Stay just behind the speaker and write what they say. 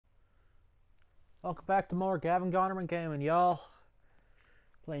Welcome back to more Gavin Gonterman gaming, y'all.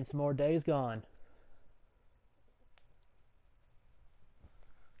 Playing some more Days Gone.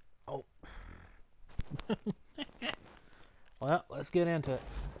 Oh. Well, let's get into it.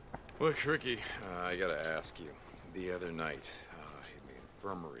 Look, Ricky, I gotta ask you. The other night, in the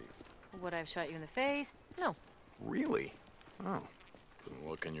infirmary. Would I have shot you in the face? No. Really? Oh. From the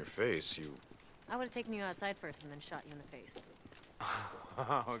look on your face, you... I would have taken you outside first and then shot you in the face.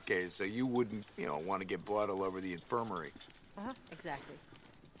 Okay, so you wouldn't, want to get blood all over the infirmary. Uh-huh, exactly.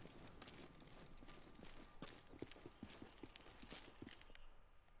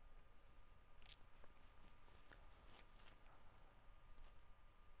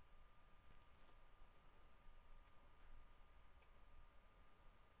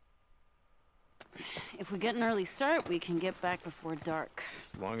 If we get an early start, we can get back before dark.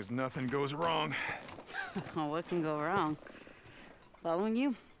 As long as nothing goes wrong. Oh, what can go wrong? Following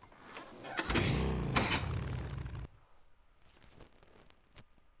you?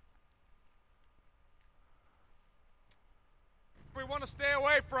 We want to stay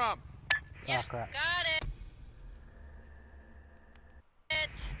away from. Yeah, crap. got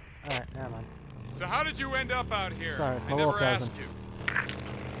it. Alright, never mind. So how did you end up out here? Sorry, I my never little asked cousin. you.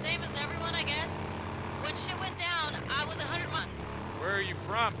 Same as everyone, I guess. When shit went down, I was 100 miles. Where are you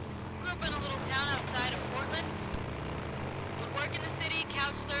from? Grew up in a little town outside of Portland. Would work in the city,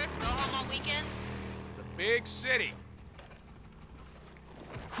 couch surf, go home on weekends. The big city.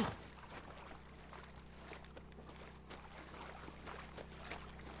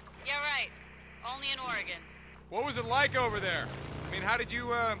 Yeah, right. Only in Oregon. What was it like over there? I mean, how did you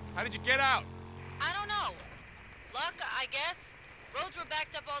get out? I don't know. Luck, I guess. Roads were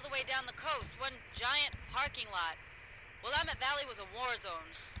backed up all the way down the coast, one giant parking lot. Willamette Valley was a war zone.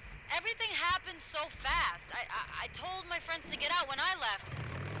 Everything happened so fast. I told my friends to get out when I left.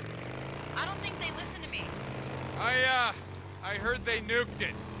 I don't think they listened to me. I heard they nuked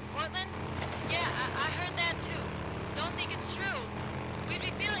it. Portland? Yeah, I heard that too. Don't think it's true. We'd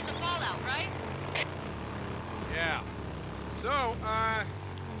be feeling the fallout, right? Yeah. So,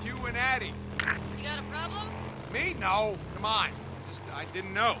 you and Addie. You got a problem? Me? No. Come on. I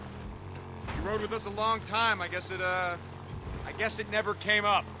didn't know. You rode with us a long time. I guess it never came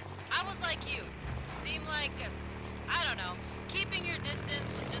up. I was like you. Seemed like, I don't know, keeping your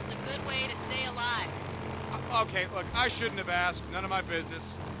distance was just a good way to stay alive. Okay, look, I shouldn't have asked. None of my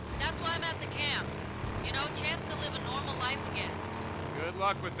business. That's why I'm at the camp. You know, chance to live a normal life again. Good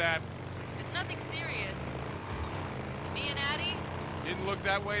luck with that. It's nothing serious. Me and Addie? Didn't look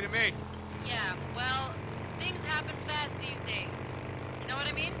that way to me. Yeah, well, things happen fast these days. You know what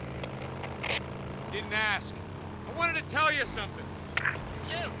I mean? Didn't ask. I wanted to tell you something.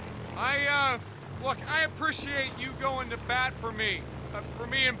 Shoot. Look, I appreciate you going to bat for me. For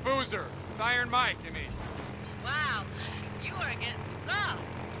me and Boozer. With Iron Mike, I mean. Wow, you are getting soft.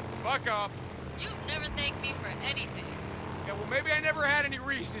 Fuck off. You've never thanked me for anything. Yeah, well, maybe I never had any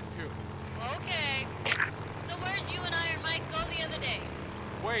reason to. Okay. So where'd you and Iron Mike go the other day?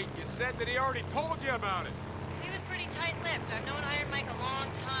 Wait, you said that he already told you about it. He was pretty tight-lipped. I've known Iron Mike a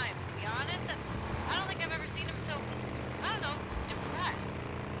long time. To be honest, I don't think I've ever seen him so, I don't know, depressed.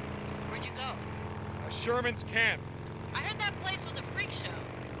 Where'd you go? Sherman's camp. I heard that place was a freak show.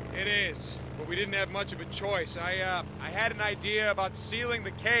 It is, but we didn't have much of a choice. I had an idea about sealing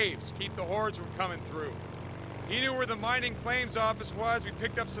the caves, keep the hordes from coming through. He knew where the mining claims office was. We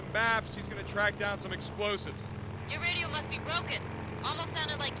picked up some maps. He's gonna track down some explosives. Your radio must be broken. Almost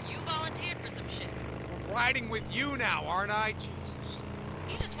sounded like you volunteered for some shit. I'm riding with you now, aren't I? Jesus.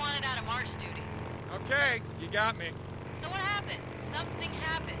 You just wanted out of march duty. Okay, you got me. So what happened? Something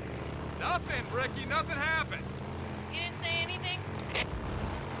happened. Nothing, Ricky, nothing happened. You didn't say anything?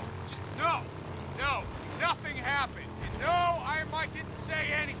 Just no, nothing happened. And no, Iron Mike didn't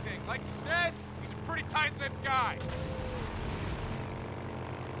say anything. Like you said, he's a pretty tight-lipped guy.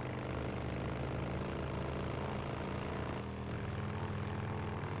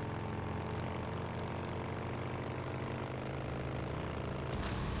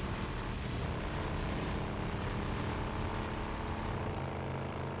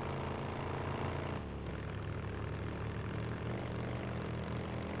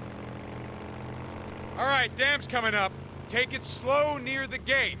 All right, dam's coming up. Take it slow near the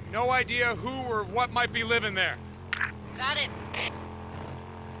gate. No idea who or what might be living there. Got it.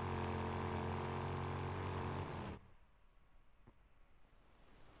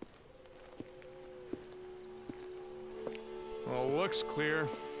 Well, looks clear.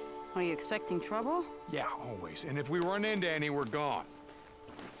 Are you expecting trouble? Yeah, always. And if we run into any, we're gone.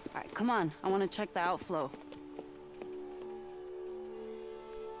 All right, come on. I want to check the outflow.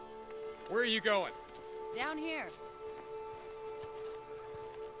 Where are you going? Down here.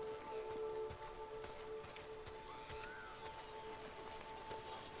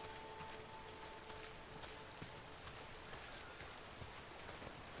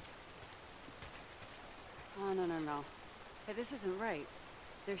 Oh, no, no, no. Hey, this isn't right.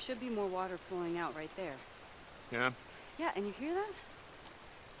 There should be more water flowing out right there. Yeah? Yeah, and you hear that?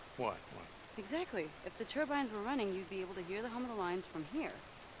 What? Exactly. If the turbines were running, you'd be able to hear the hum of the lines from here.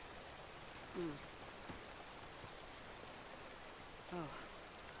 Oh.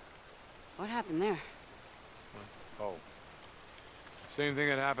 What happened there? Oh. Same thing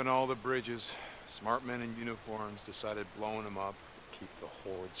that happened to all the bridges. Smart men in uniforms decided blowing them up would keep the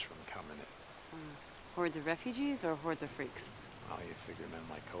hordes from coming in. Hordes of refugees or hordes of freaks? Oh, you figure men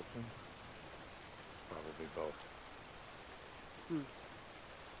like Copeland? Probably both.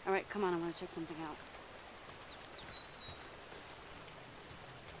 All right, come on, I want to check something out.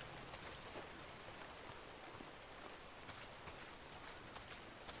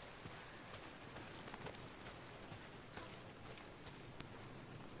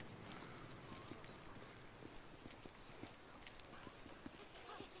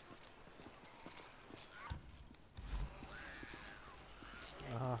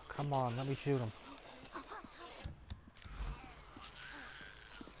 Come on, let me shoot him.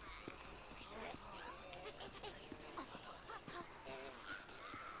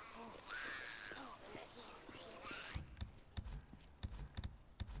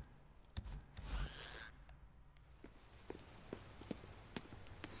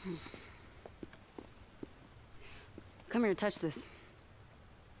 Come here, touch this.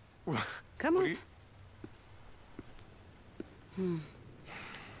 Come What on. are you...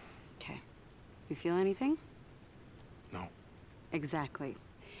 Okay. You feel anything? No. Exactly.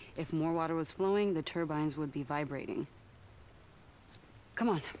 If more water was flowing, the turbines would be vibrating. Come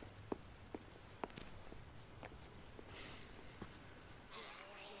on.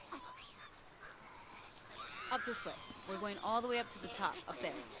 Up this way. We're going all the way up to the top, up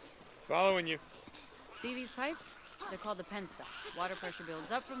there. Following you. See these pipes? They're called the penstock. Water pressure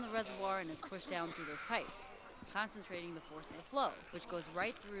builds up from the reservoir and is pushed down through those pipes, concentrating the force of the flow, which goes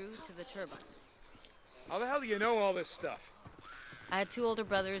right through to the turbines. How the hell do you know all this stuff? I had two older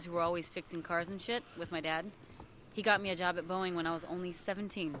brothers who were always fixing cars and shit with my dad. He got me a job at Boeing when I was only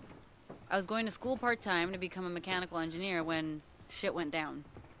 17. I was going to school part-time to become a mechanical engineer when shit went down.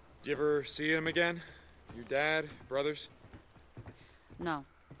 Did you ever see him again? Your dad, brothers? No.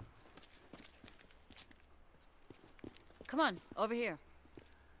 Come on, over here.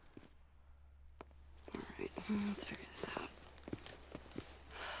 All right, let's figure this out.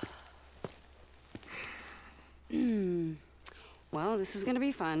 Well, this is gonna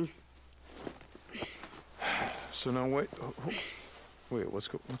be fun. So now wait, wait, what's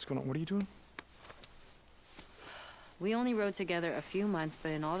going on? What are you doing? We only rode together a few months,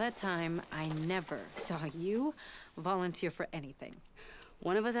 but in all that time, I never saw you volunteer for anything.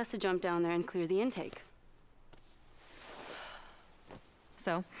 One of us has to jump down there and clear the intake.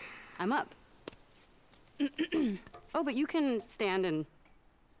 So, I'm up. Oh, but you can stand and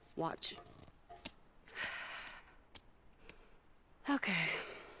watch. Okay.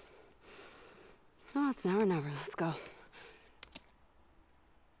 Oh, it's now or never. Let's go.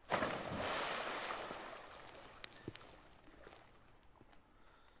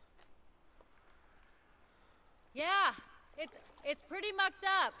 Yeah, it's pretty mucked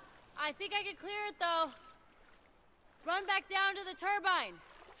up. I think I can clear it though. Run back down to the turbine.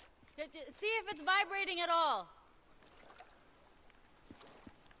 See if it's vibrating at all.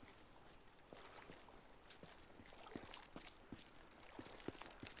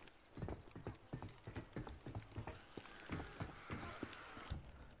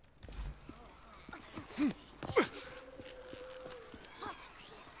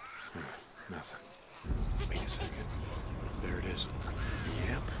 Nothing. Wait a second. There it is.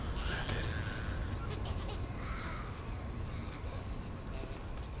 Yep, that did it.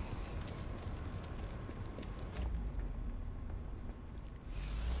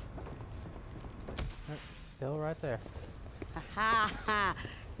 Still right there. Ha ha!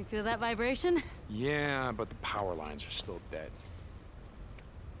 You feel that vibration? Yeah, but the power lines are still dead.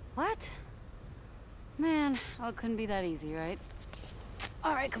 What? Man, oh, it couldn't be that easy, right?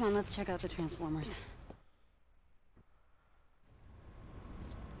 All right, come on, let's check out the transformers.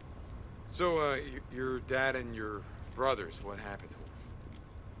 So, your dad and your brothers, what happened to them?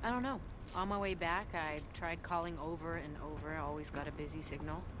 I don't know. On my way back, I tried calling over and over. I always got a busy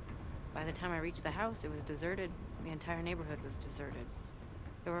signal. By the time I reached the house, it was deserted. The entire neighborhood was deserted.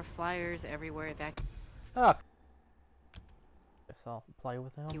 There were flyers everywhere. Oh. I'll play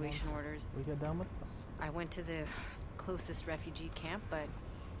with him. Evacuation orders. We get done with this. I went to the closest refugee camp, but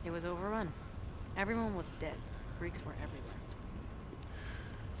it was overrun. Everyone was dead. Freaks were everywhere.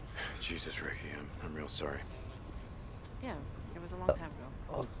 Jesus, Ricky, I'm real sorry. Yeah, it was a long time ago.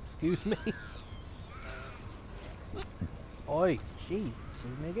 Oh, excuse me. Oi, jeez,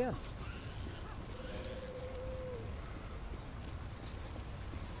 excuse me again.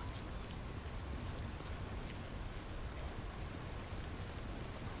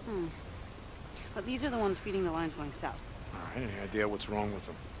 But these are the ones feeding the lines going south. All right, any idea what's wrong with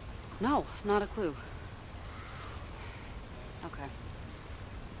them? No, not a clue. Okay.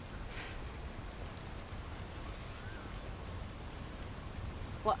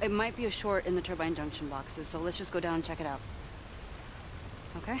 Well, it might be a short in the turbine junction boxes, so let's just go down and check it out.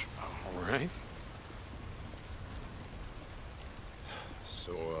 Okay? All right.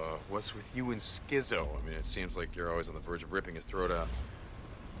 So, what's with you and Skizzo? I mean, it seems like you're always on the verge of ripping his throat out.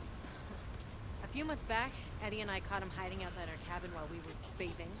 A few months back, Eddie and I caught him hiding outside our cabin while we were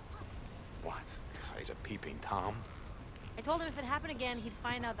bathing. What? God, he's a peeping Tom. I told him if it happened again, he'd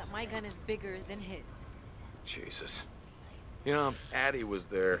find out that my gun is bigger than his. Jesus. You know, if Addie was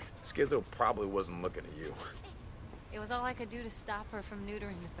there, Skizzo probably wasn't looking at you. It was all I could do to stop her from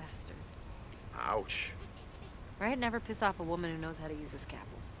neutering the bastard. Ouch. Right? Never piss off a woman who knows how to use a scalpel.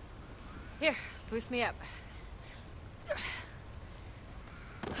 Here, boost me up.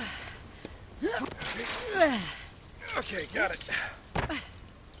 Okay, got it. There.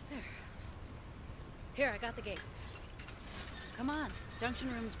 Here, I got the gate. Come on.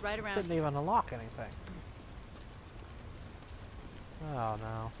 Junction room's right around Didn't even unlock anything. Oh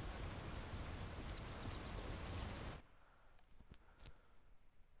no.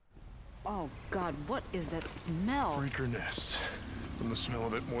 Oh, God, what is that smell? Freaker nests. From the smell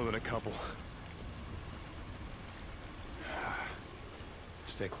of it, more than a couple.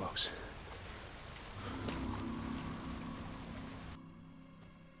 Stay close.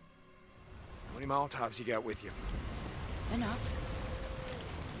 How many Molotovs you got with you? Enough.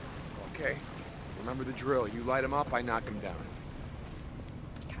 Okay. Remember the drill. You light them up, I knock them down.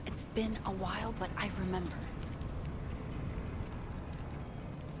 It's been a while, but I remember.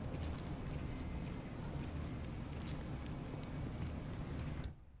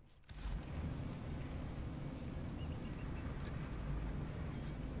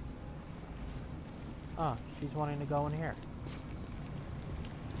 Oh, she's wanting to go in here.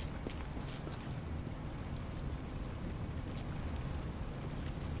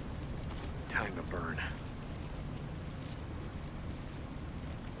 Time to burn.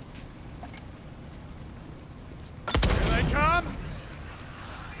 Here they come!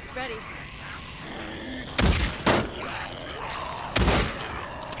 Ready.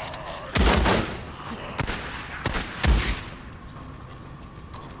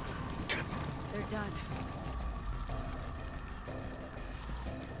 They're done.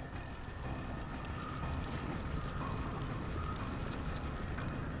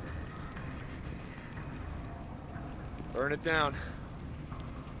 Burn it down.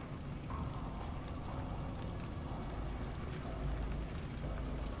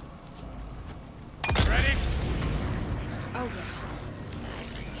 Ready? Oh, yeah.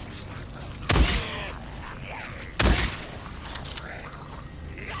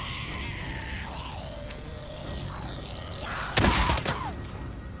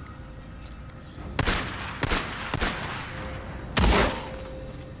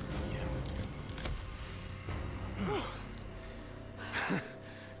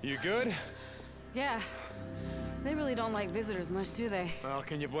 You good? Yeah. They really don't like visitors much, do they? Well,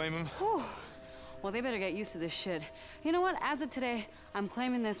 can you blame him? Whew. Well, they better get used to this shit. You know what? As of today, I'm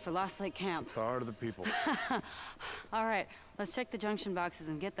claiming this for Lost Lake Camp. Power to the people. All right, let's check the junction boxes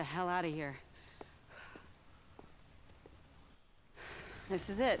and get the hell out of here. This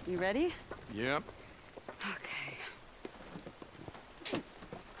is it. You ready? Yep. Okay.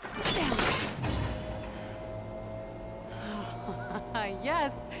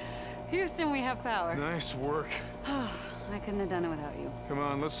 Yes! Houston, we have power. Nice work. I couldn't have done it without you. Come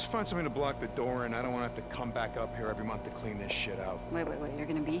on, let's find something to block the door in. I don't want to have to come back up here every month to clean this shit out. Wait. You're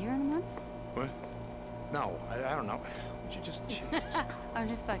gonna be here in a month? What? No, I don't know. Would you just... Jesus. I'm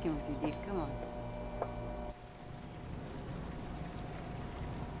just fucking with you, Deke. Come on.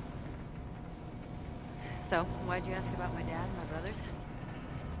 So, why'd you ask about my dad and my brothers?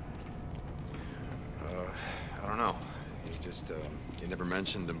 I don't know. You never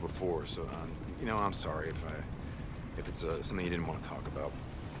mentioned him before, so, you know, I'm sorry if it's something you didn't want to talk about.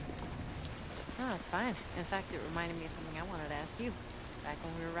 No, it's fine. In fact, it reminded me of something I wanted to ask you, back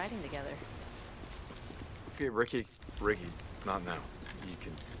when we were riding together. Okay, Ricky, Not now. You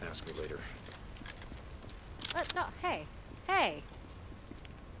can ask me later. No, hey. Hey.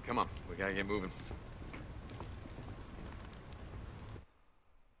 Come on, we gotta get moving.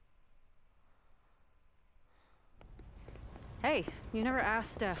 Hey, you never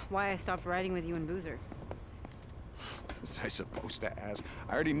asked why I stopped riding with you and Boozer. Was I supposed to ask?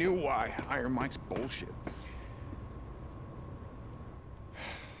 I already knew why. Iron Mike's bullshit.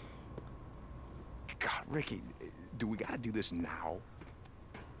 God, Ricky, do we gotta do this now?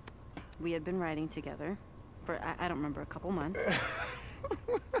 We had been riding together for, I don't remember, a couple months.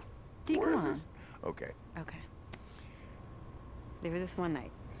 D, come on. Okay. Okay. There was this one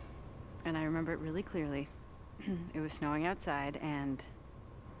night, and I remember it really clearly. It was snowing outside, and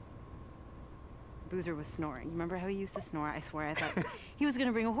Boozer was snoring. You remember how he used to snore? I swear I thought he was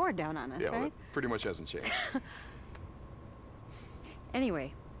gonna bring a horde down on us, Yeah, well, right? that pretty much hasn't changed.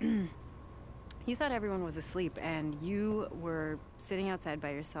 Anyway, you thought everyone was asleep, and you were sitting outside by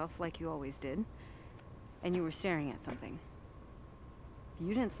yourself like you always did, and you were staring at something.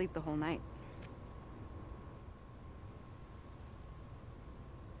 You didn't sleep the whole night.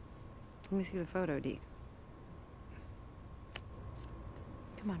 Let me see the photo, Dee.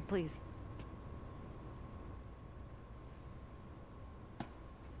 Come on, please.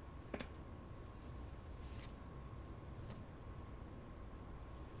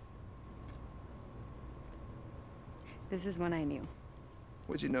 This is when I knew.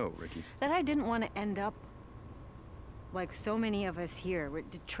 What'd you know, Ricky? That I didn't want to end up like so many of us here. We're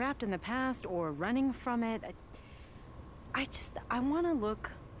trapped in the past or running from it. I want to look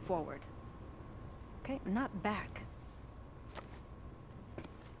forward. Okay? Not back.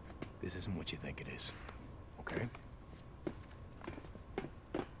 This isn't what you think it is, okay?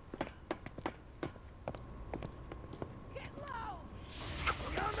 Get low!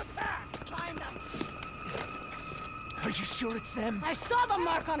 You're on the back! Find them! Are you sure it's them? I saw the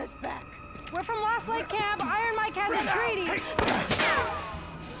mark on his back! We're from Lost Lake Camp. Iron Mike has a treaty.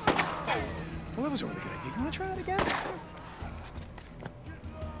 Well, that was a really good idea. You wanna try that again?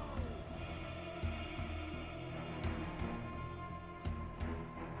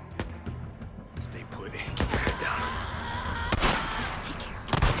 Stay put. Keep your head down. Take care of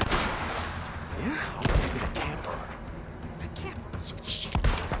it. Yeah? I'll make it a camper. A camper. Shit.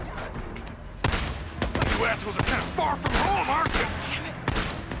 You assholes are kind of far from home, aren't you? Damn it.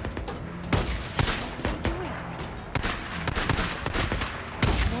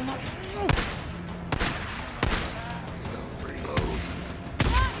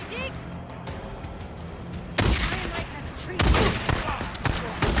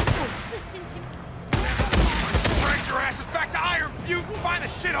 Find the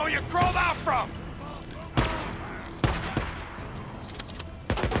shithole you crawled out from!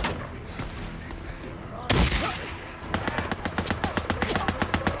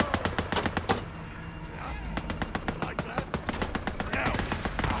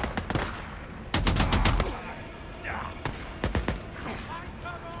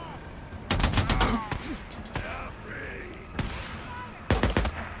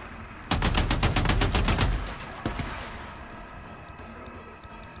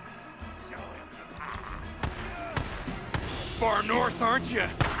 Far north, aren't you?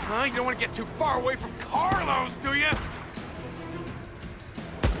 Huh? You don't want to get too far away from Carlos, do you?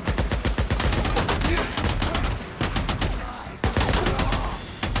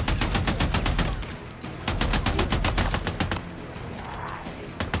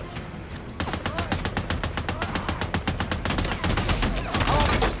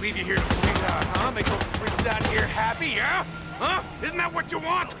 Oh, just leave you here to bleed out, huh? Make all the freaks out here happy, yeah? Huh? Isn't that what you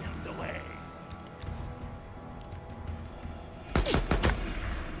want?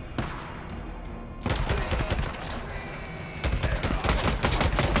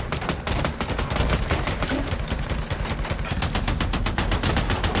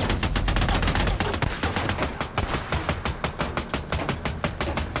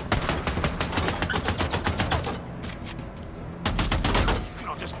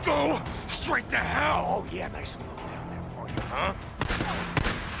 Go straight to hell! Oh yeah, nice and low down there for you, huh?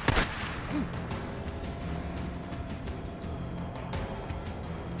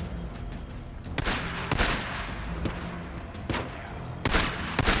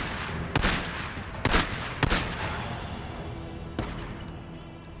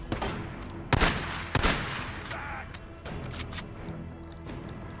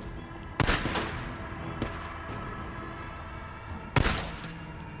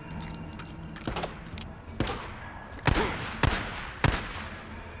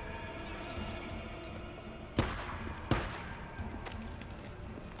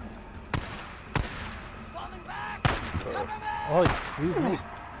 Excuse me.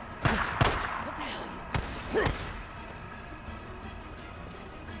 What the hell are you doing?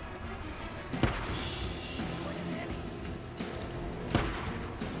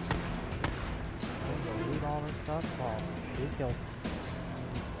 Read all this stuff. Oh, shoot, kill.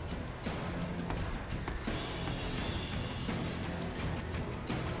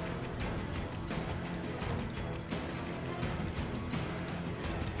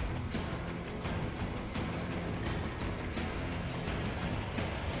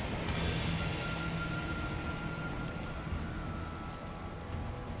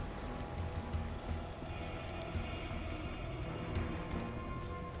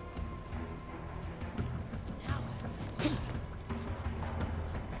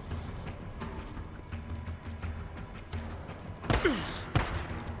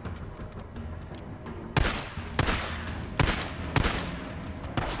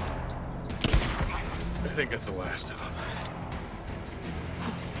 I think that's the last of them.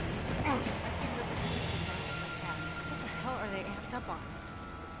 What the hell are they amped up on?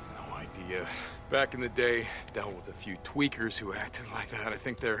 No idea. Back in the day, dealt with a few tweakers who acted like that. I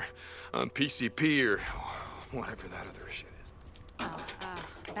think they're on PCP or whatever that other shit is. Oh,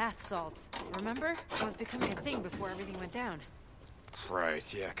 bath salts. Remember? It was becoming a thing before everything went down.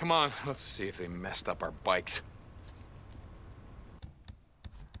 Right, yeah. Come on, let's see if they messed up our bikes.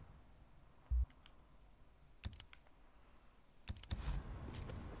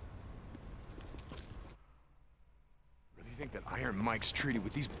 Really think that Iron Mike's treaty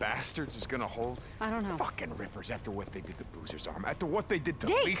with these bastards is gonna hold? I don't know. Fucking rippers after what they did to Boozer's arm. After what they did to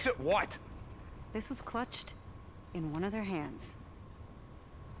Dick! Lisa. What? This was clutched in one of their hands.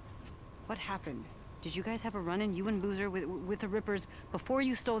 What happened? Did you guys have a run-in, you and Boozer, with the Rippers before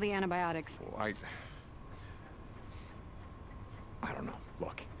you stole the antibiotics? Well, I don't know.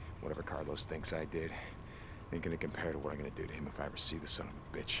 Look, whatever Carlos thinks I did ain't gonna compare to what I'm gonna do to him if I ever see the son of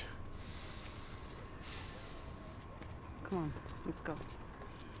a bitch. Come on, let's go.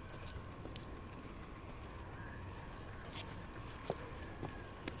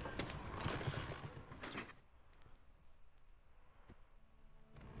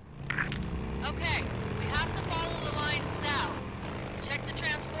 Okay, we have to follow the line south. Check the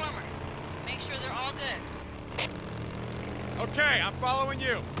transformers. Make sure they're all good. Okay, I'm following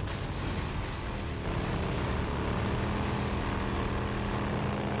you.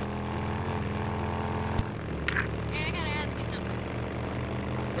 Hey, I gotta ask you something.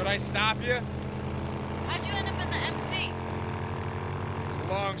 Could I stop you? How'd you end up in the MC? It's a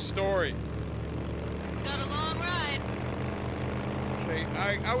long story. We got a long ride. Okay,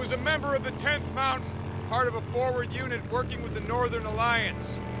 I was a member of the 10th Mountain, part of a forward unit working with the Northern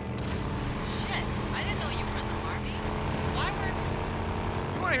Alliance. Shit, I didn't know you were in the Army. Why were...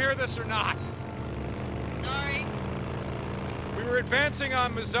 You want to hear this or not? Sorry. We were advancing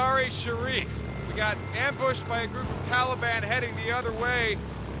on Mazar-e Sharif. We got ambushed by a group of Taliban heading the other way,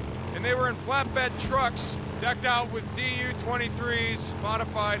 and they were in flatbed trucks, decked out with ZU-23s,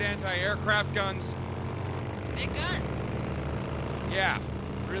 modified anti-aircraft guns. Big guns. Yeah,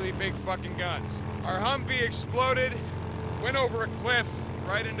 really big fucking guns. Our Humvee exploded, went over a cliff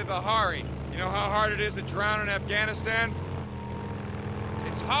right into the Hari. You know how hard it is to drown in Afghanistan?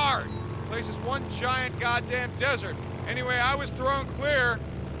 It's hard. The place is one giant goddamn desert. Anyway, I was thrown clear,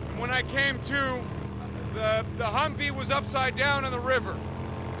 and when I came to, the Humvee was upside down in the river.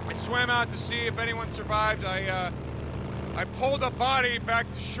 I swam out to see if anyone survived. I pulled a body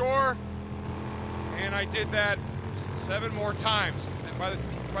back to shore, and I did that 7 more times. And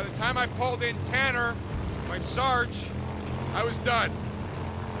by the time I pulled in Tanner, my Sarge, I was done.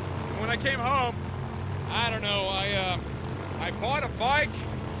 And when I came home, I don't know, I bought a bike,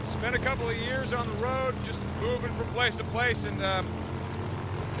 spent a couple of years on the road, just moving from place to place, and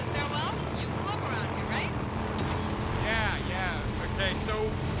So farewell, you grew up around here, right? yeah. Okay, so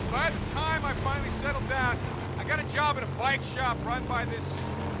by the time I finally settled down, I got a job at a bike shop run by this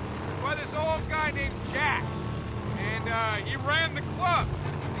old guy named Jack. And he ran the club.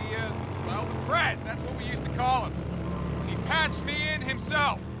 The Prez, that's what we used to call him. He patched me in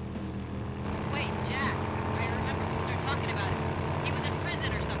himself. Wait, Jack. I remember Boozer talking about it. He was in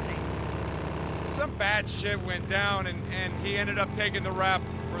prison or something. Some bad shit went down, and he ended up taking the rap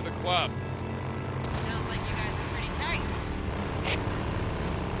for the club. Sounds like you guys were pretty tight.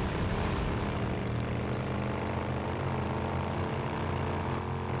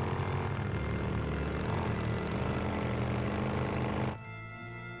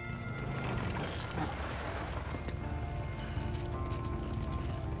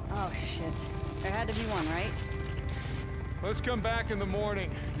 Oh, shit. There had to be one, right? Let's come back in the morning.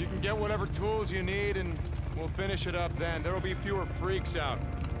 You can get whatever tools you need, and We'll finish it up then. There will be fewer freaks out.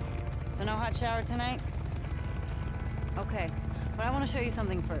 So no hot shower tonight? Okay, but I want to show you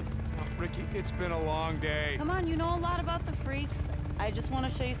something first. Oh, Ricky, it's been a long day. Come on, you know a lot about the freaks. I just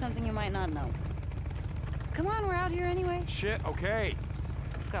want to show you something you might not know. Come on, we're out here anyway. Shit, okay.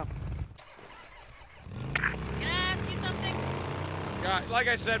 Let's go. Can I ask you something? God, like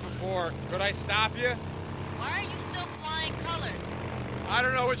I said before, could I stop you? Why are you still flying colors? I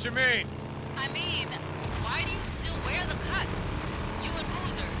don't know what you mean. I mean, why do you still wear the cuts? You and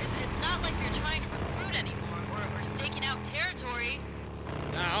Boozer, it's not like you're trying to recruit anymore or staking out territory.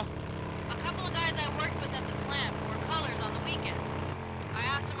 Now? A couple of guys I worked with at the plant wore colors on the weekend. I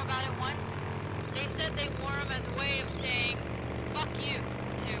asked them about it once, and they said they wore them as a way of saying, fuck you,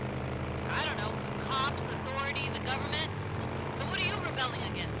 to, I don't know, cops, authority, the government. So what are you rebelling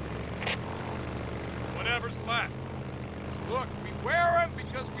against? Whatever's left. Look, we wear them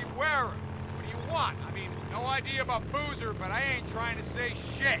because we wear them. What do you want? I mean, no idea about Boozer, but I ain't trying to say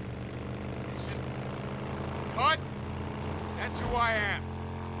shit. It's just... cut. That's who I am.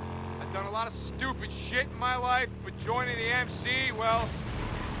 I've done a lot of stupid shit in my life, but joining the MC, well...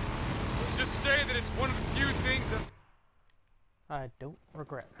 let's just say that it's one of the few things that... I don't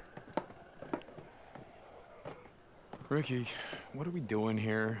regret. Ricky, what are we doing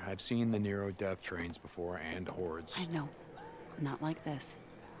here? I've seen the Nero death trains before, and hordes. I know. Not like this.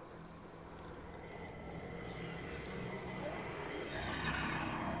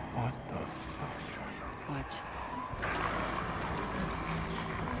 What the fuck? Watch.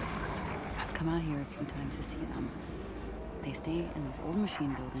 I've come out here a few times to see them. They stay in those old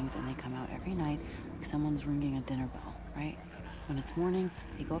machine buildings and they come out every night like someone's ringing a dinner bell, right? When it's morning,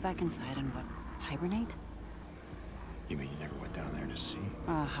 they go back inside and what, hibernate? You mean you never went down there to see?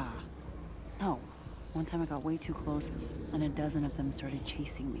 Aha. No. One time I got way too close and a dozen of them started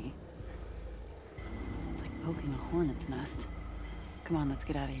chasing me. It's like poking a hornet's nest. Come on, let's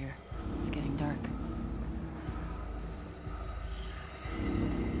get out of here. It's getting dark.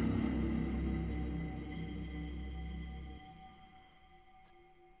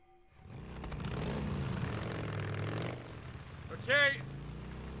 Okay,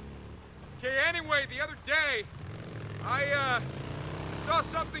 anyway, the other day, I saw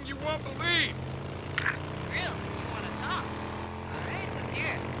something you won't believe. Really? You want to talk? All right, let's hear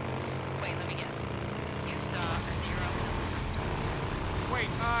it. Wait, let me guess. You saw a Nero helicopter. Wait,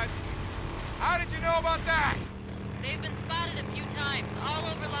 how did you know about that? They've been spotted a few times, all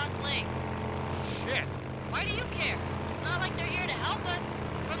over Lost Lake. Shit. Why do you care? It's not like they're here to help us.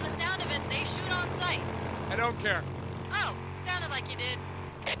 From the sound of it, they shoot on sight. I don't care. Oh, sounded like you did.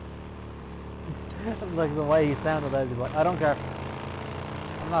 Like the way he sounded, I'd be like, I don't care.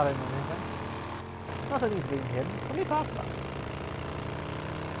 I'm not hiding anything. Nothing's being hidden. What are you talking about?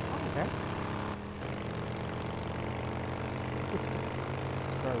 I don't care.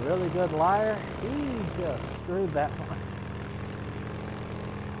 For a really good liar, he just screwed that one.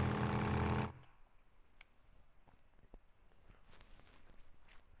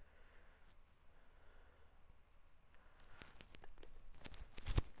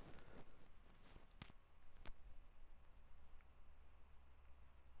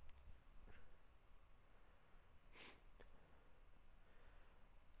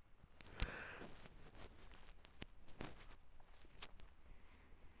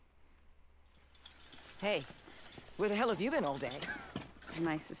 Hey, where the hell have you been all day?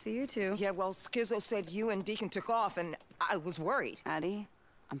 Nice to see you too. Yeah, well, Skizzo said you and Deacon took off, and I was worried. Addie,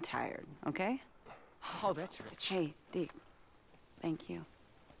 I'm tired, okay? Oh, that's rich. Hey, Deke. Thank you.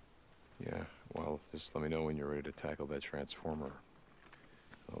 Yeah, well, just let me know when you're ready to tackle that transformer.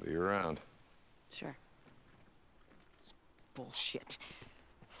 I'll be around. Sure. Bullshit.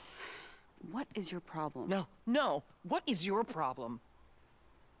 What is your problem? No, no. What is your problem?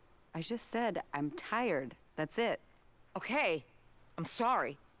 I just said I'm tired. That's it. Okay, I'm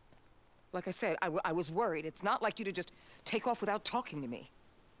sorry. Like I said, I was worried. It's not like you to just take off without talking to me.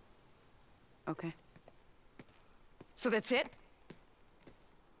 Okay. So that's it?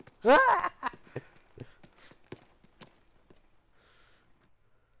 I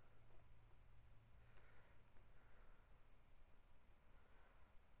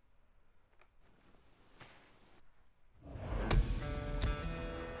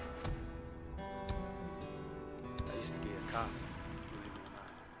used to be a cop, believe it or not.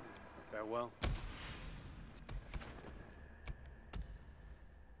 Farewell.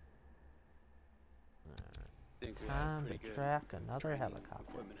 Think we had Time pretty to good track another training,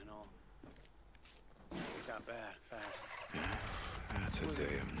 helicopter. equipment and all. It got bad, fast. Yeah, that's a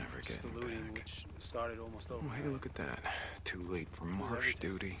day I'm never Just getting the looting, back. which started almost over. Oh, hey, look at that. Too late for marsh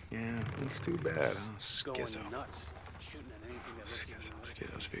everything. duty. Yeah, it's too bad, huh? Going Schizo. nuts, shooting at anything that looks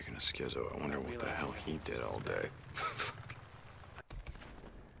Schizo. Speaking of Schizo, I wonder what the hell he did all day.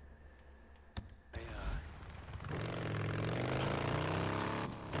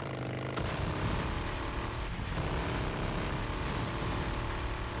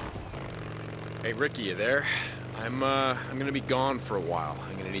 Hey, Ricky, you there? I'm gonna be gone for a while.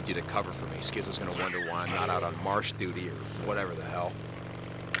 I'm gonna need you to cover for me. Skizzo's gonna wonder why I'm not out on marsh duty or whatever the hell.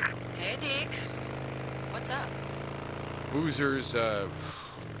 Hey, Deke. What's up? Boozer's, hell,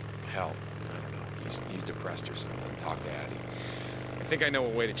 I don't know. He's depressed or something. Talk to Addie. I think I know a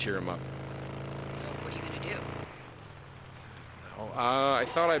way to cheer him up. So what are you gonna do? Oh, I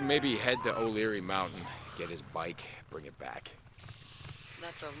thought I'd maybe head to O'Leary Mountain, get his bike, bring it back.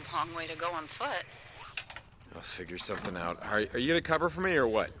 That's a long way to go on foot. I'll figure something out. Are you gonna cover for me or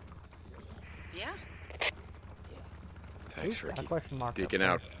what? Yeah. Thanks, Ooh, got Ricky. a question mark up Deacon there.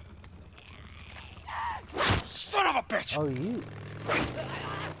 out. Son of a bitch! Oh, you.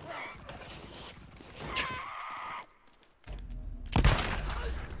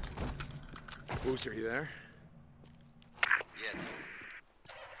 Boozer, you there? Yeah,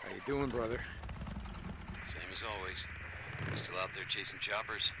 How you doing, brother? same as always. You still out there chasing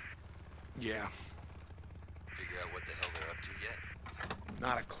choppers? Yeah. Figure out what the hell they're up to yet?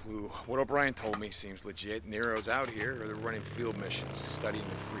 Not a clue. What O'Brien told me seems legit. Nero's out here, or they're running field missions, studying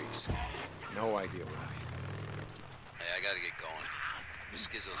the freaks. No idea why. Hey, I gotta get going.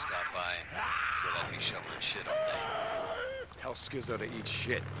 Skizzo stopped by and said I'd be shoveling shit all day. Tell Skizzo to eat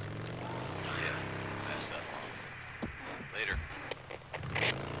shit. Yeah, pass that along. Later.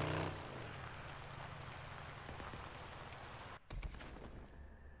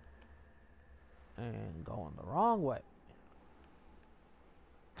 And going the wrong way.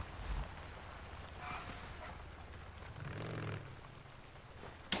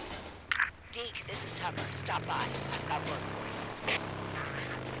 Deke, this is Tucker. Stop by. I've got work for you.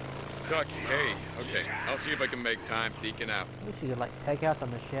 Duck, hey. Okay, I'll see if I can make time. Deacon out. I wish you could like take out the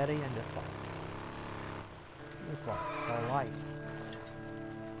machete and just like slice.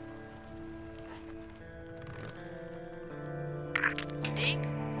 Deke?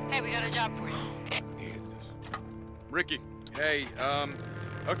 Hey, we got a job for you. Needed this. Ricky, hey,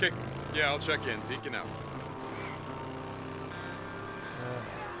 okay. Yeah, I'll check in. Deacon out.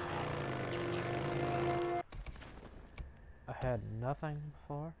 I had nothing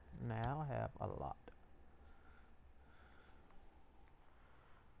before. Now I have a lot.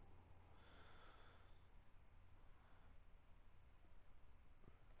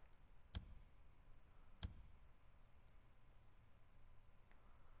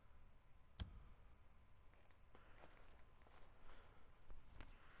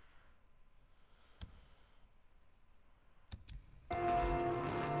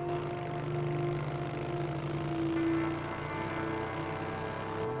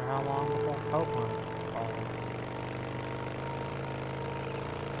 How long before Copeland falls?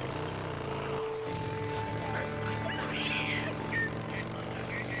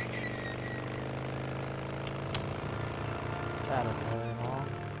 That'll be very long.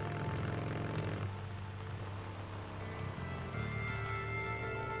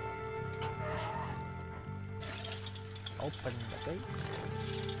 Open the gate.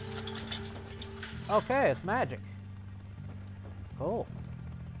 Okay, it's magic. Cool.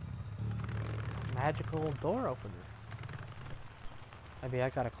 Magical door opener. Maybe I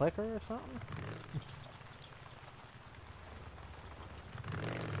got a clicker or something?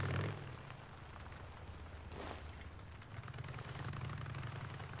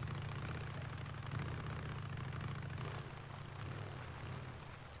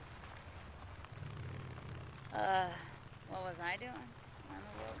 What was I doing when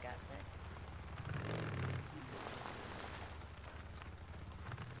the world got sick?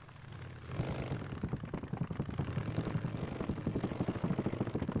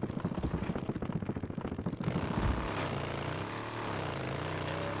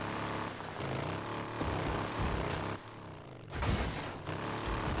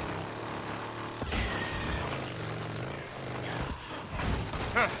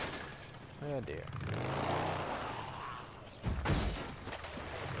 Oh dear.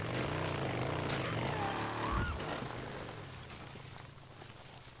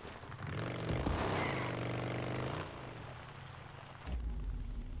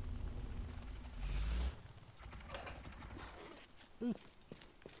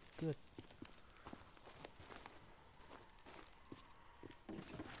 Good.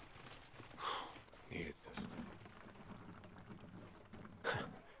 Needed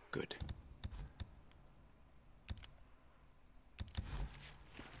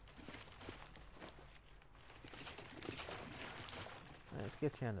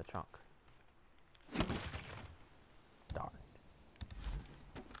you in the trunk. Darn.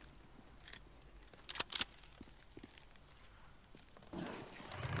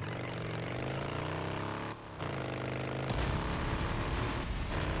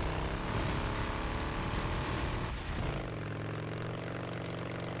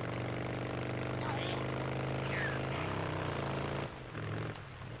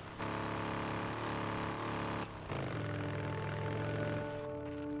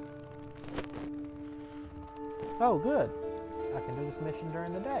 Oh, good. I can do this mission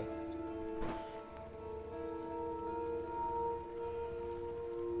during the day.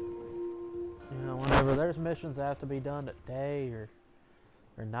 You know, whenever there's missions that have to be done at day or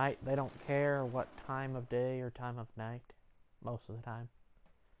night, they don't care what time of day or time of night, most of the time.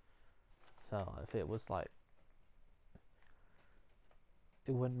 So if it was like,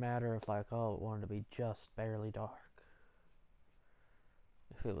 it wouldn't matter if like, oh, it wanted to be just barely dark.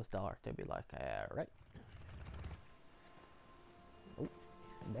 If it was dark, they'd be like, alright. Oh,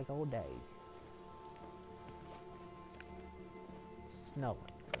 big old day. Snowing,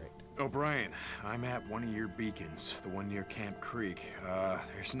 great. O'Brien, I'm at one of your beacons, the one near Camp Creek.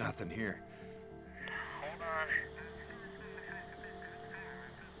 There's nothing here. Hold on.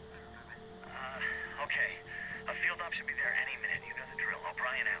 Okay. A field op should be there any minute. You know the drill.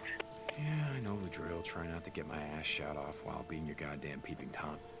 O'Brien out. Yeah, I know the drill. Try not to get my ass shot off while being your goddamn peeping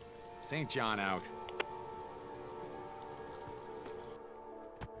Tom. St. John out.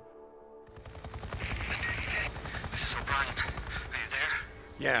 This is O'Brien. Are you there?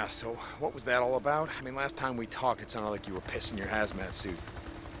 Yeah, so what was that all about? I mean, last time we talked, it sounded like you were pissing your hazmat suit.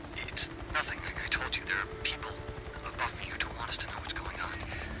 It's nothing. Like I told you, there are people above me who don't want us to know what's going on.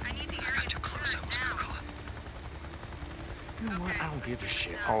 I need the area. I got too close. I almost got caught. You know what? I don't give a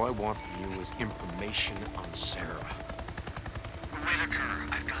shit. All I want from you is information on Sarah. Whitaker,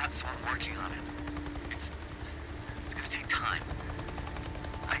 I've got someone working on it. It's gonna take time.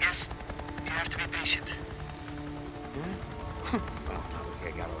 I guess you have to be patient. Well, not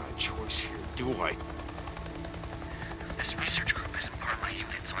like I got a lot of choice here, do I? This research group isn't part of my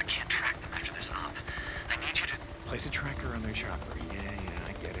unit, so I can't track them after this op. I need you to... Place a tracker on their chopper. Yeah,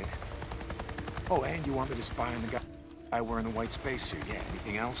 I get it. Oh, and you want me to spy on the guy wearing the white spacesuit. Yeah,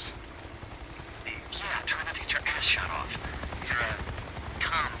 anything else? Yeah, try not to get your ass shot off. Your,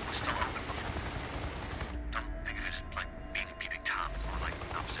 comm was still open before. Don't think of it as, like, being a peeping Tom. It's more like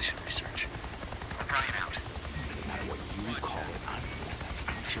opposition research. O'Brien out. No matter what you call it,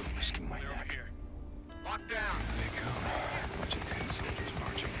 I'm sure risking my neck. Lock down. There they come. A bunch of 10 soldiers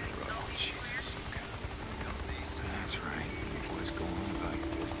marching in a row. Jesus. Okay. That's right. You boys go on about your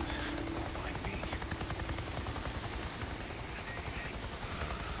business. Don't mind me.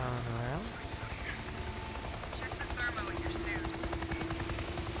 Turn around. Check the thermo in your suit.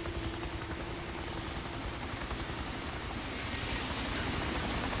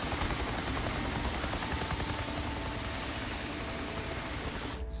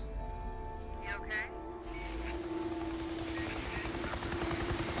 You okay?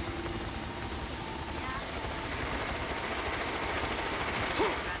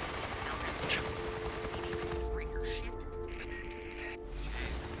 Freaker shit.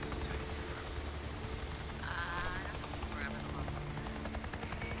 Forever's a long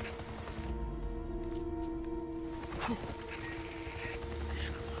Man,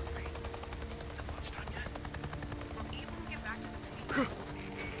 I'm hungry. Is it lunchtime yet? We'll be able to get back to the base.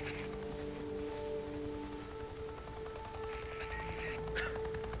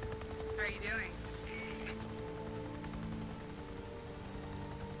 How are you doing?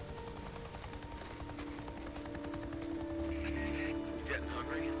 Getting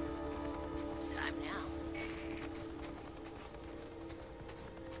hungry? Time now.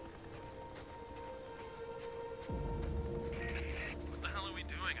 What the hell are we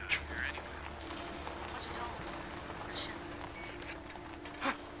doing out here anyway? What you told? Mission.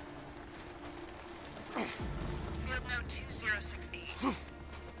 Field note 2068.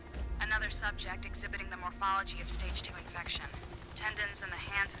 Another subject exhibiting the morphology of stage 2 infection. Tendons in the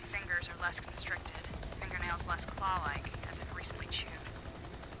hands and fingers are less constricted. Fingernails less claw-like, as if recently chewed.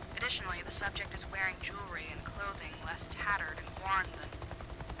 Additionally, the subject is wearing jewelry and clothing less tattered and worn than...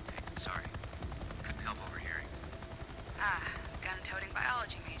 Hey, sorry. Couldn't help overhearing. Ah, the gun-toting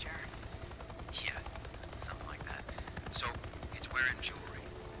biology major. Yeah, something like that. So, it's wearing jewelry.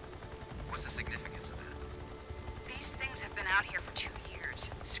 What's the significance of that? These things have been out here for 2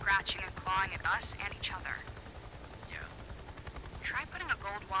 years, scratching and clawing at us and each other. Yeah. Try putting a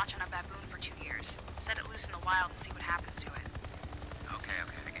gold watch on a baboon for 2 years. Set it loose in the wild and see what happens to it. Okay,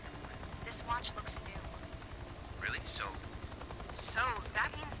 I get your point. This watch looks new. Really? So, So,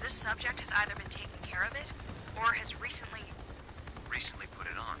 that means this subject has either been taking care of it, or has recently... Recently put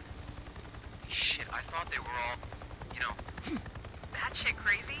it on. Shit, I thought they were all, you know... Batshit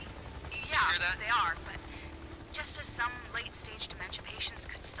crazy? Yeah, hear that? they are, but just as some late-stage dementia patients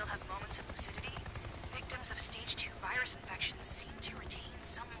could still have moments of lucidity, victims of stage 2 virus infections seem to retain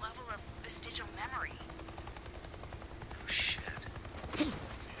some level of vestigial memory. No shit.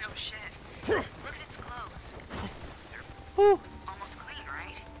 No shit. Look at its clothes. Whew. Almost clean,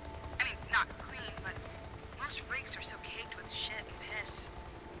 right? I mean, not clean, but most freaks are so caked with shit and piss.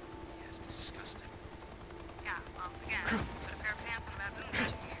 Yeah, it's disgusting. Yeah, well, again, put a pair of pants on a baboon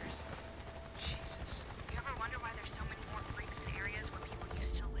for 2 years. Jesus. You ever wonder why there's so many more freaks in areas where people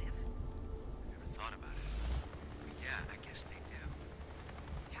used to live? Never thought about it. But yeah, I guess they do.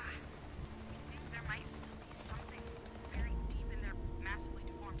 Yeah. I think there might still be something very deep in their massively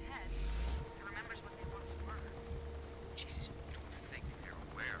deformed heads that remembers what they once were. Jesus, you don't think they're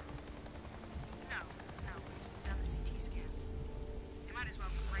aware? No, we've done the CT scans. They might as well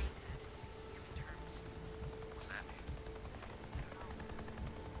be brain dead, given terms. What's that mean? I don't know.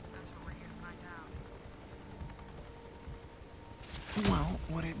 That's what we're here to find out. Well,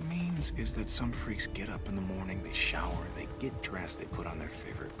 what it means is that some freaks get up in the morning, they shower, they get dressed, they put on their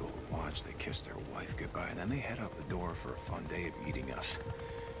favorite gold watch, they kiss their wife goodbye, and then they head out the door for a fun day of eating us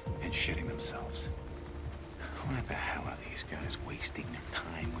and shitting themselves. What the hell are these guys wasting their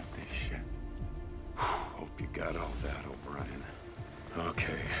time with this shit? Hope you got all that, O'Brien.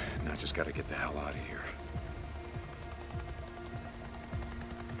 Okay, now just gotta get the hell out of here.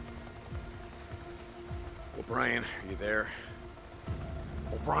 O'Brien, are you there?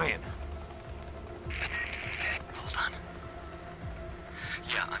 O'Brien! Hold on.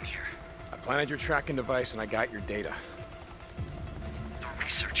 Yeah, I'm here. I planted your tracking device and I got your data. The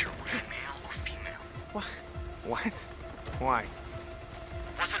researcher, were they male or female? What? What? Why?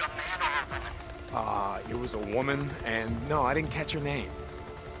 Was it a man or a woman? It was a woman, and no, I didn't catch her name.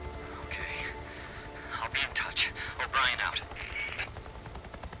 Okay. I'll be in touch. O'Brien out.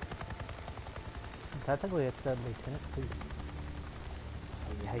 Technically, it said Lieutenant too.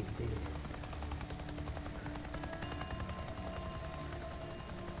 Oh, yeah, you did.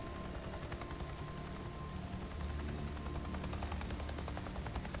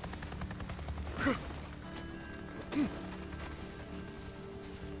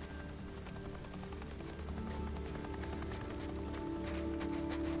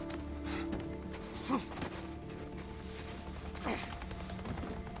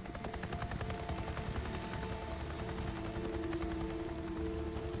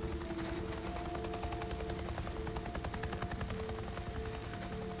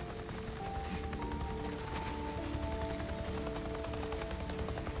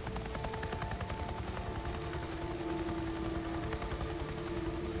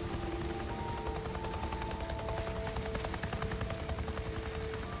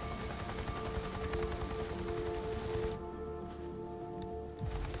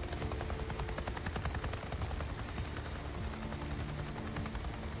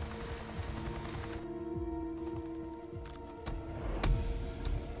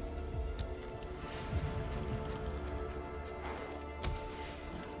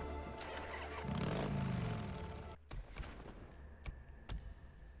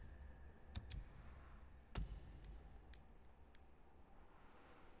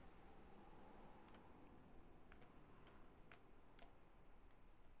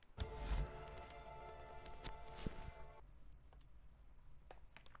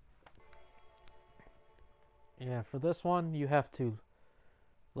 Yeah, for this one, you have to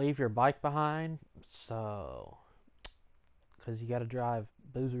leave your bike behind, so, because you got to drive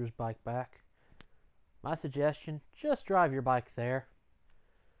Boozer's bike back. My suggestion, just drive your bike there.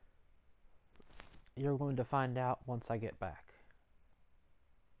 You're going to find out once I get back.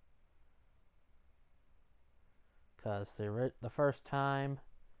 Because the first time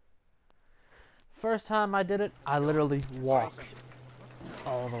I did it, I literally walked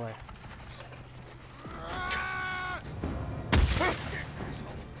all the way.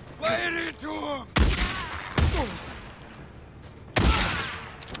 Lay it into him!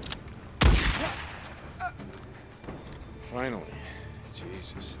 Finally.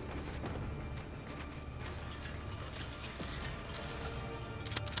 Jesus.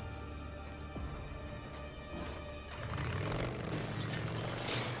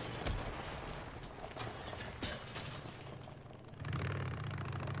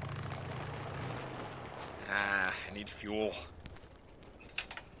 I need fuel. Here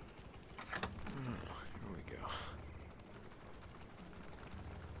we go.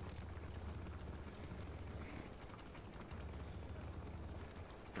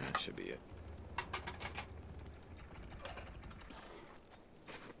 That should be it.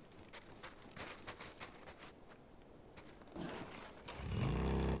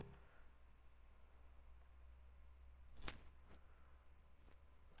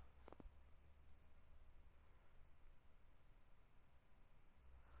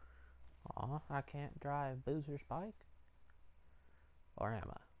 Aw, I can't drive Boozer's bike? Or am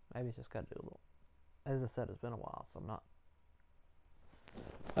I? Maybe it's just gotta do a little. As I said, it's been a while, so I'm not.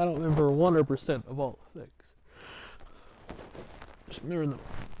 I don't remember 100% of all the things. Just remember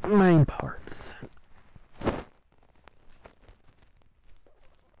the main parts.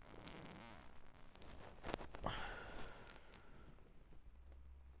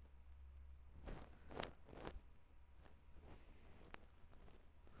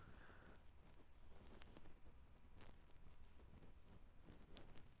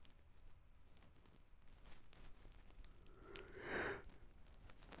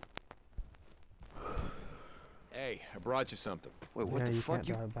 Hey, I brought you something. Wait, what the you fuck?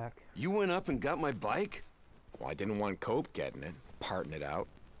 can't drive back. You went up and got my bike? Well, I didn't want Cope getting it, parting it out.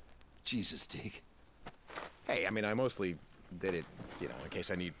 Jesus, Deke. Hey, I mean, I mostly did it, you know, in case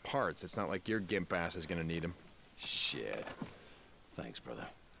I need parts. It's not like your gimp ass is gonna need them. Shit. Thanks, brother.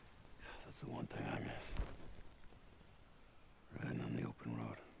 That's the one thing I miss. Riding on the open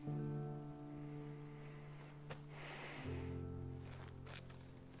road.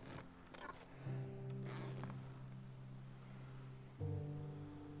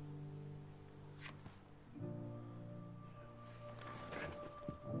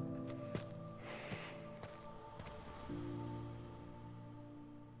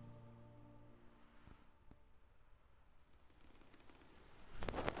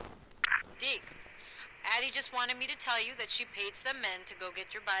 Deke, Addie just wanted me to tell you that she paid some men to go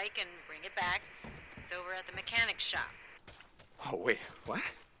get your bike and bring it back. It's over at the mechanic's shop. Oh, wait, what?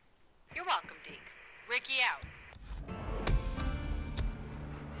 You're welcome, Deke. Ricky out.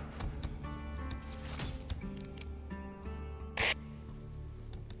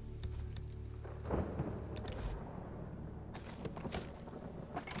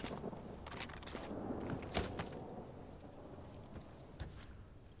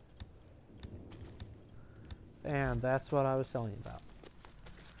 And that's what I was telling you about.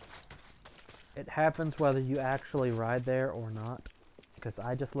 It happens whether you actually ride there or not. Because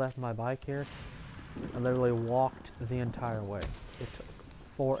I just left my bike here. I literally walked the entire way. It took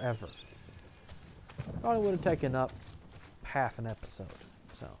forever. Probably would have taken up half an episode.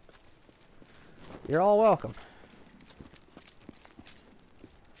 So, you're all welcome.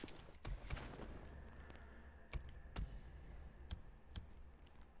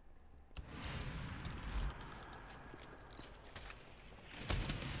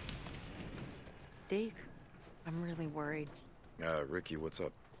 Deke, I'm really worried. Ricky, what's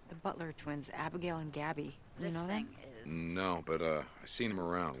up? The Butler twins, Abigail and Gabby. You This know thing them? is... No, but I seen him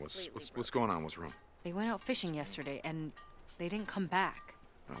around. What's going on? What's wrong? They went out fishing yesterday, and they didn't come back.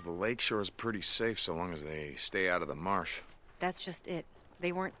 Well, the lake shore is pretty safe so long as they stay out of the marsh. That's just it.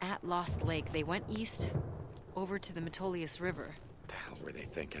 They weren't at Lost Lake. They went east, over to the Metolius River. What the hell were they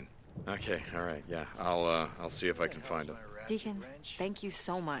thinking? Okay, all right, yeah. I'll see if I can find them. Deacon, thank you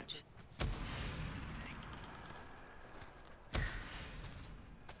so much. I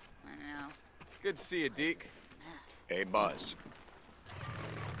know. Good to see you, Deke. Hey, Buzz.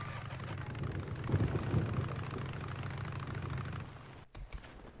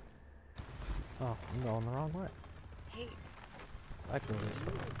 Oh, I'm going the wrong way. Hey, Actually,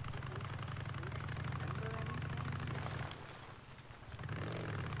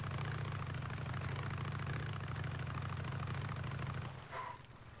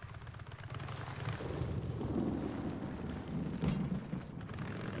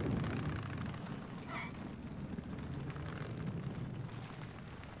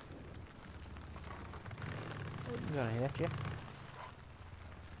 I'm gonna hit you.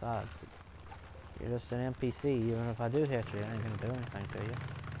 Besides, you're just an NPC. Even if I do hit you, I ain't gonna do anything to you.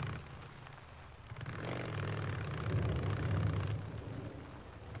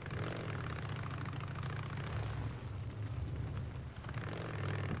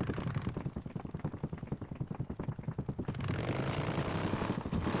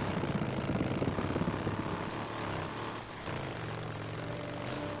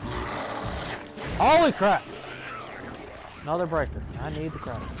 Holy crap! Another breaker. I need the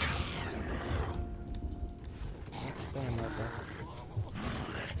crap. Stand right there.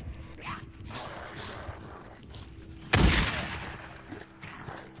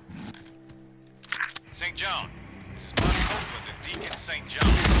 St. John. This is Mark Copeland and Deacon St. John.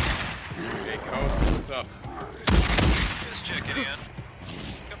 Hey, Cope, what's up? Just checking in.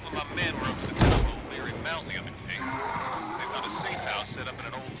 A couple of my men were up at the top of O'Leary Mountain the other day. They found a safe house set up in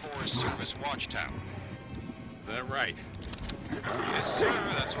an old Forest Service watchtower. Is that right? Yes, sir,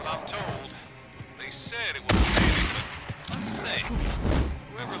 that's what I'm told. They said it was abandoned, but funny thing,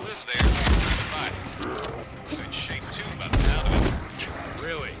 whoever lived there had a body. Good shape, too, by the sound of it.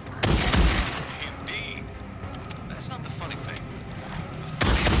 Really? Indeed. That's not the funny thing. The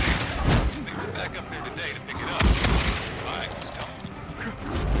funny thing is they went back up there today to pick it up. The bike was gone.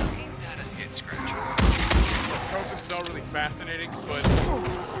 Ain't that a head scratcher? Cope, this is all really fascinating, but...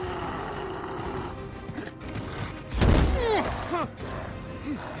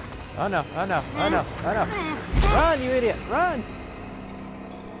 Oh no, oh no, oh no, oh no. Run, you idiot, run!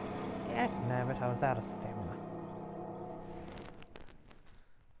 Yeah, damn it, I was out of stamina.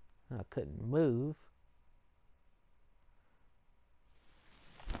 I couldn't move.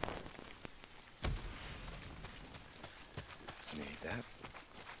 Need that.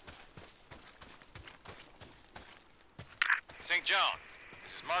 St. John.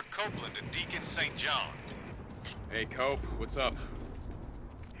 This is Mark Copeland at Deacon St. John. Hey, Cope, what's up?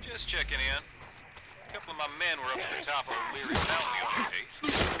 Just checking in. A couple of my men were up at the top of O'Leary Mountain the other day.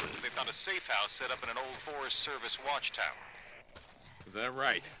 They found a safe house set up in an old Forest Service watchtower. Is that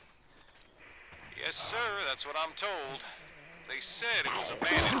right? Yes, sir, that's what I'm told. They said it was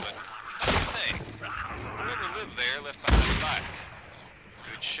abandoned, but funny thing, whoever lived there left behind a bike.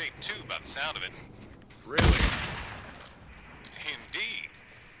 Good shape, too, by the sound of it. Really? Indeed.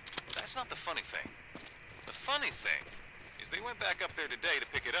 That's not the funny thing. The funny thing is they went back up there today to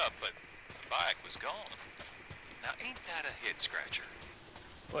pick it up, but the bike was gone. Now, ain't that a head scratcher?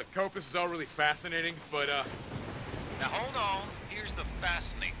 Look, Cope, this is all really fascinating, but, Now, hold on. Here's the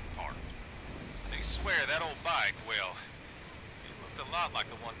fascinating part. They swear that old bike, well, it looked a lot like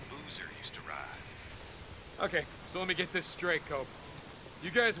the one Boozer used to ride. okay, so let me get this straight, Cope. You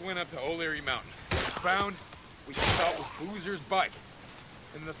guys went up to O'Leary Mountain, found what you thought was Boozer's bike,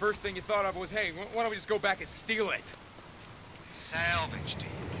 and the first thing you thought of was, hey, why don't we just go back and steal it? Salvage, Deke.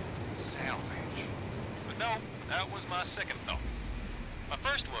 Salvage. But no, that was my second thought. My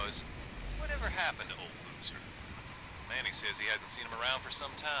first was, whatever happened to old Boozer? Manny says he hasn't seen him around for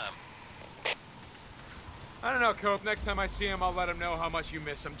some time. I don't know, Cope. Next time I see him, I'll let him know how much you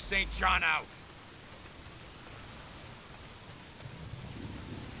miss him. St. John out.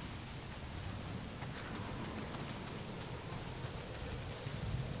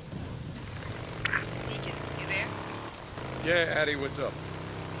 Deacon, you there? Yeah, Addie, what's up?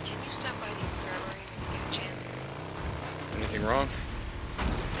 Can you stop by the infirmary when you get a chance? Anything wrong?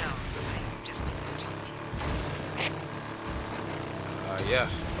 No, I just need to talk to you. Yeah,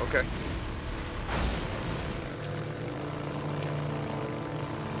 okay.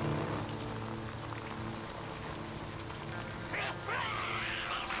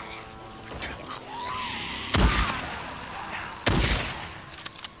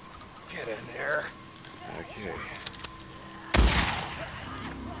 Get in there. Okay.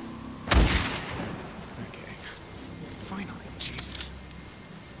 Okay. Finally, Jesus.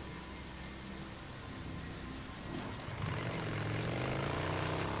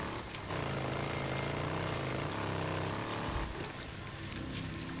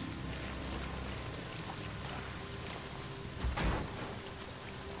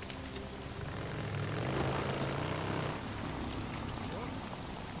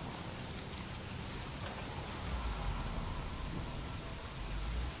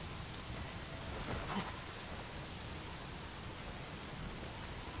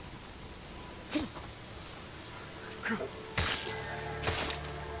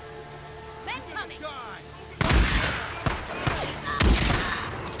 Men coming!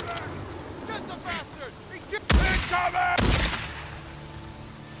 Get the bastard! Incoming!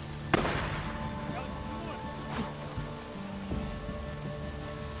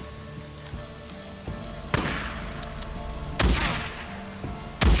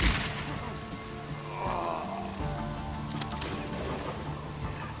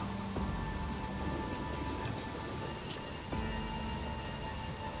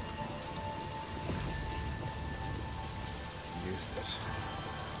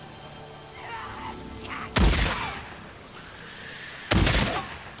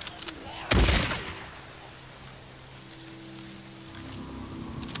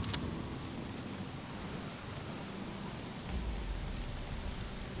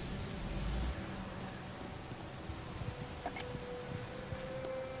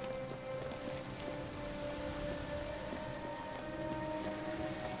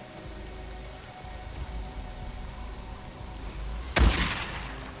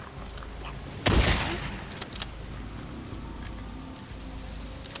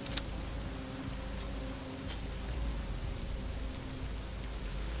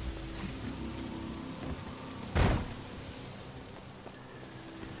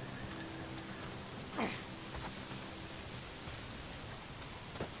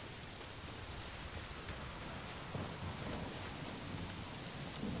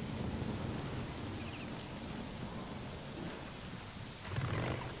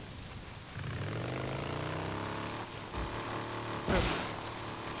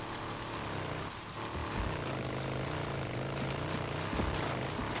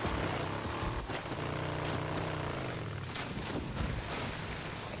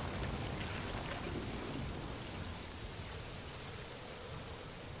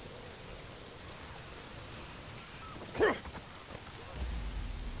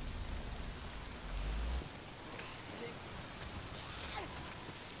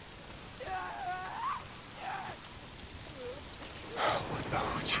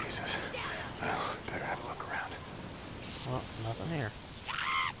 Well, nothing here.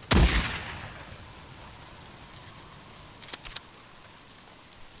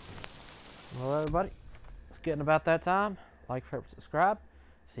 Well, everybody, it's getting about that time. Like, favorite, subscribe.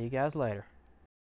 See you guys later.